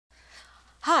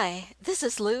Hi, this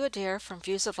is Lou Adair from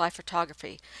Views of Life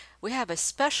Photography. We have a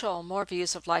special More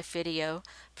Views of Life video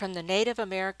from the Native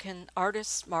American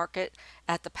Artists Market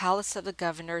at the Palace of the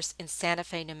Governors in Santa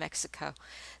Fe, New Mexico.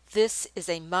 This is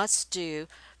a must-do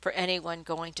for anyone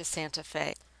going to Santa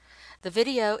Fe. The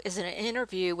video is an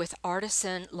interview with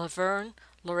artisan Laverne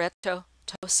Loretto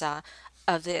Tosa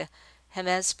of the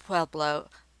Jemez Pueblo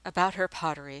about her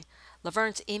pottery.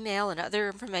 Laverne's email and other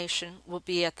information will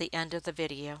be at the end of the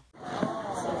video.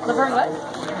 Laverne what?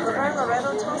 Laverne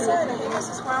Loretto Tosa, and I think this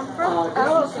is where I'm from.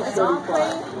 Oh, okay. It's all clay.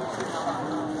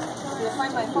 You'll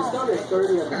find my phone.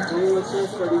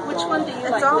 Which one do you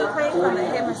like? It's all clay from the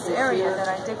Jemez area that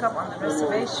I dig up on the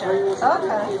reservation.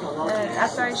 Okay. And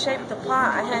after I shape the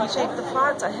pot, I hand shape the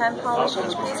pots, I hand polish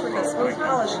each piece with a smooth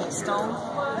polishing stone.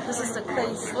 This is the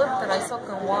clay slip that I soak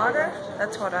in water.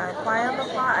 That's what I apply on the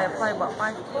pot. I apply about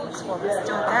 5 cakes while it's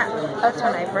still that. That's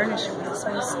when I burnish it with a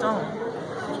smooth stone.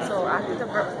 So after the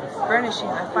burnishing,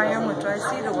 I fire them with dry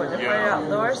cedar wood. They're fired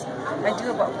outdoors. I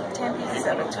do about 10 pieces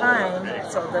at a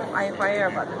time. So I fire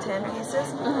about the 10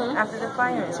 pieces. After the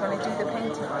fire is when I do the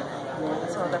painting on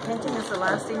it. So the painting is the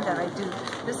last thing that I do.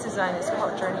 This design is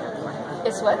called Journey of Life.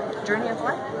 It's what? Journey of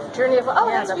Life? Journey of Life. Oh,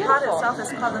 yeah, that's the beautiful. pot itself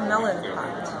is called the melon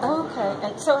pot. Okay.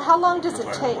 And so how long does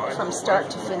it take from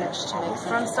start to finish to make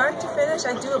From start to finish,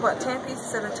 I do about 10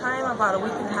 pieces at a time, about a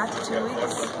week and a half to 2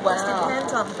 weeks. Wow. Just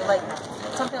depends on, like,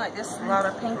 something like this, a lot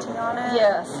of painting on it.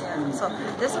 Yes. Yeah. So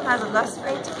this one has a less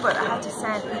painting, but I have to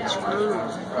sand each groove.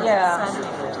 Yeah.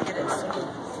 Sandpaper to get it smooth.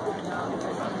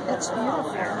 It's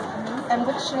beautiful. And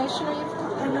which nation are you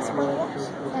from? Jemez Pueblo.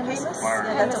 Jemez?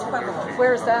 Yeah, that's a Pueblo.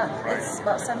 Where is that? It's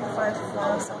about 75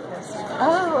 miles southwest.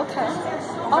 Oh, okay.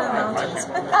 Over the mountains.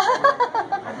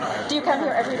 Do you come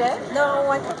here every day? No,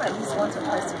 I come at least once or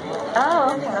twice a week. Oh,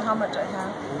 Depending okay. on how much I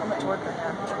have, how much work I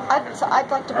have.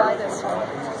 I'd like to buy this one.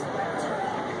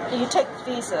 You take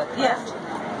Visa? Yeah.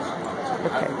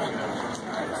 Okay.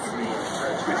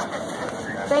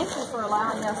 Thank you for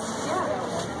allowing us. Yeah.